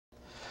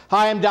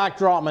Hi, I'm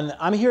Dr. Altman.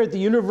 I'm here at the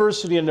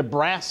University of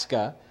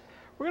Nebraska.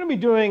 We're going to be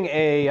doing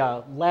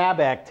a lab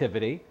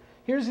activity.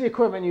 Here's the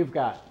equipment you've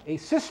got. A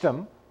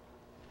system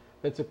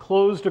that's a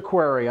closed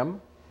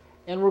aquarium,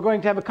 and we're going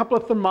to have a couple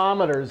of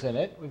thermometers in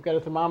it. We've got a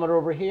thermometer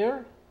over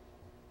here.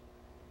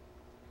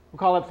 We'll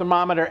call it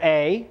thermometer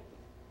A.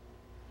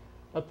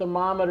 A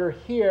thermometer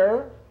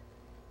here.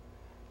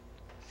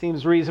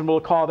 Seems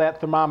reasonable to call that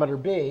thermometer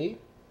B.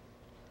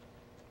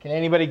 Can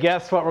anybody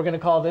guess what we're going to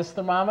call this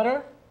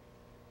thermometer?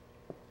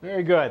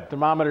 Very good,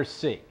 thermometer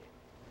C.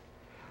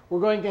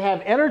 We're going to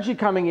have energy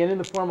coming in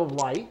the form of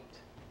light.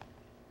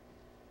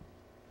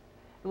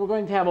 And we're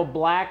going to have a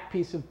black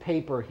piece of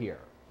paper here.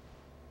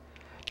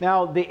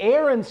 Now, the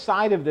air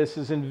inside of this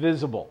is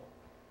invisible.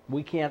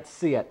 We can't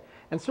see it.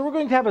 And so we're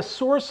going to have a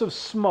source of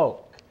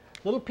smoke.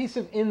 A little piece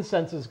of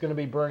incense is going to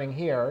be burning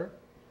here.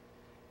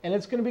 And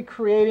it's going to be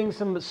creating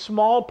some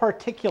small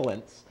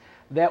particulates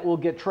that will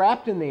get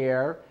trapped in the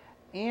air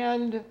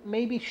and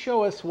maybe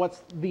show us what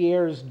the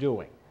air is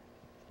doing.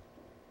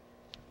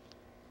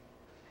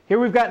 Here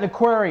we've got an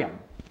aquarium.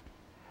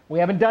 We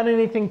haven't done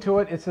anything to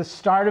it. It's the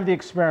start of the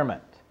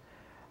experiment.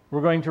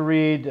 We're going to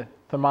read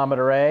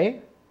thermometer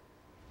A,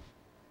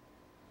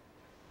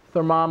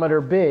 thermometer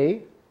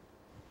B,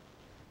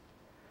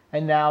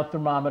 and now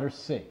thermometer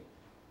C.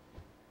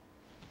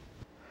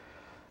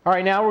 All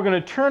right, now we're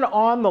going to turn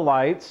on the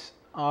lights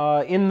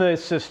in the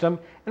system,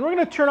 and we're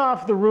going to turn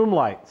off the room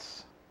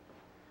lights.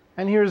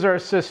 And here's our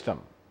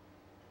system.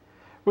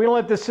 We're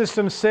going to let the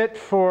system sit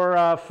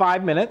for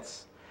 5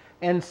 minutes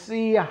and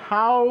see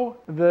how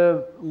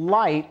the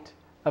light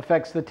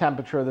affects the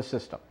temperature of the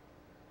system.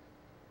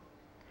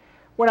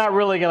 We're not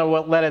really going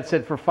to let it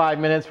sit for 5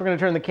 minutes. We're going to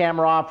turn the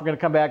camera off. We're going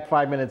to come back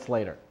 5 minutes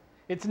later.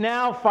 It's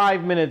now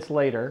 5 minutes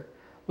later.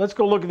 Let's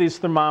go look at these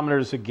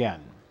thermometers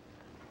again.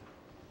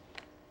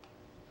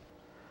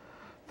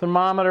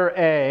 Thermometer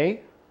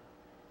A,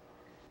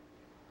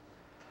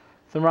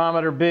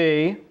 thermometer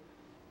B,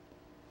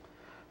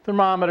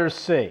 thermometer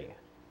C.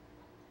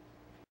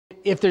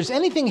 If there's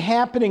anything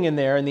happening in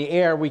there in the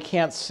air, we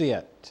can't see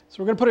it.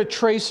 So we're going to put a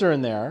tracer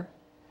in there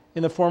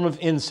in the form of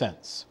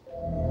incense.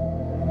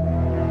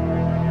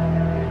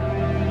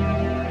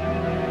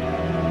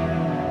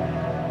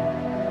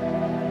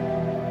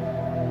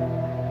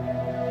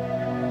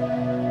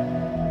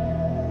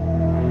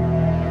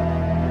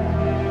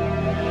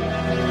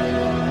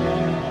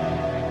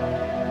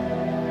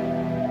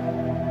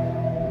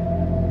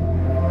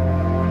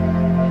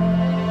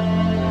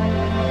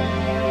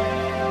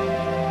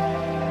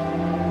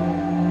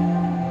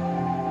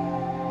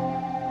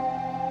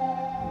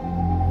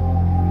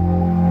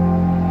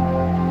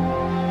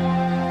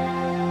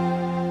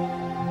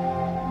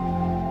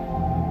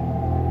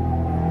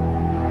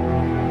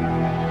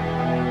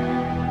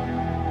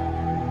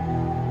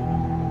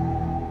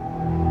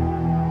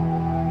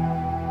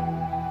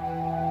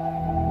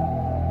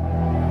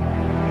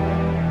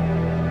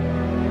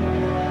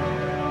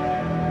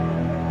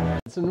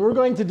 And we're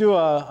going to do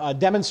a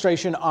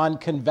demonstration on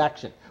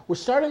convection. We're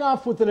starting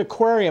off with an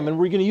aquarium, and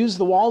we're going to use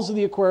the walls of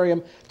the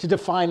aquarium to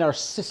define our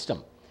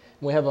system.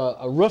 We have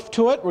a roof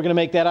to it. We're going to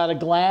make that out of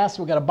glass.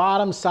 We've got a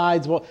bottom,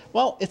 sides.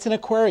 Well, it's an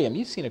aquarium.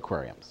 You've seen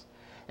aquariums.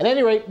 At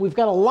any rate, we've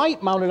got a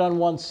light mounted on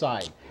one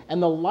side,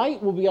 and the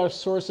light will be our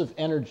source of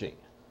energy.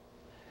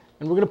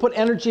 And we're going to put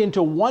energy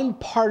into one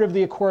part of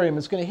the aquarium.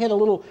 It's going to hit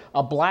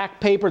a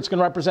black paper. It's going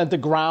to represent the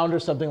ground or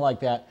something like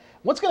that.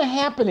 What's going to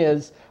happen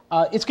is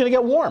it's going to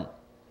get warm.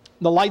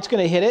 The light's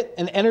going to hit it,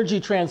 and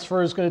energy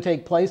transfer is going to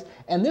take place,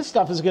 and this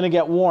stuff is going to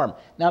get warm.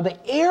 Now, the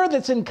air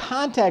that's in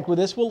contact with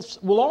this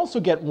will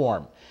also get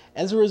warm.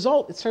 As a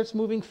result, it starts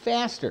moving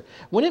faster.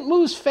 When it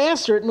moves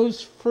faster, it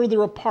moves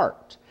further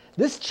apart.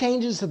 This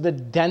changes the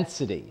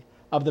density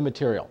of the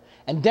material.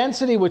 And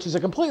density, which is a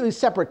completely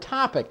separate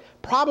topic,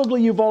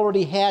 probably you've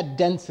already had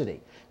density.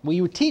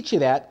 We would teach you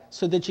that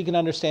so that you can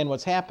understand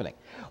what's happening.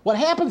 What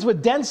happens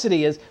with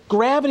density is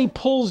gravity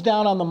pulls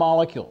down on the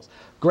molecules.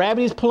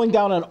 Gravity is pulling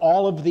down on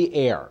all of the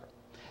air.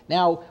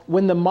 Now,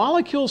 when the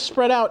molecules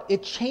spread out,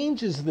 it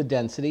changes the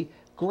density.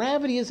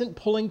 Gravity isn't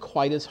pulling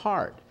quite as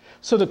hard.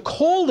 So the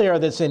cold air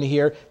that's in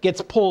here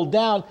gets pulled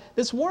down.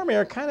 This warm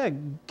air kind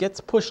of gets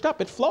pushed up.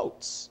 It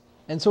floats.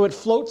 And so it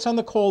floats on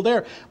the cold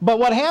air. But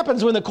what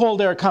happens when the cold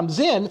air comes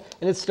in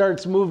and it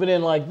starts moving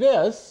in like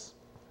this?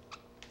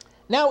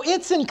 Now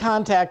it's in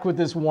contact with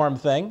this warm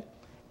thing.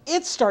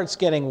 It starts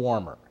getting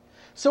warmer.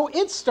 So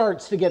it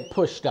starts to get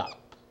pushed up.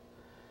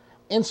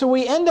 And so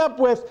we end up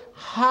with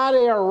hot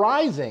air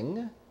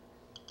rising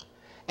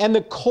and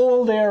the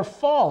cold air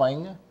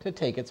falling to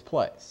take its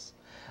place.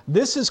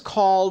 This is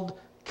called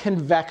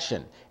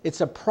convection.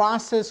 It's a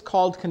process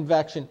called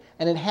convection,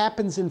 and it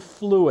happens in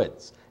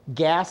fluids,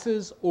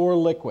 gases or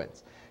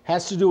liquids. It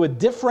has to do with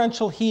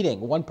differential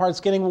heating. One part's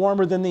getting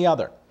warmer than the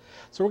other.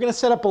 So we're going to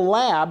set up a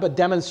lab, a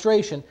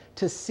demonstration,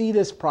 to see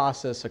this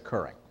process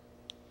occurring.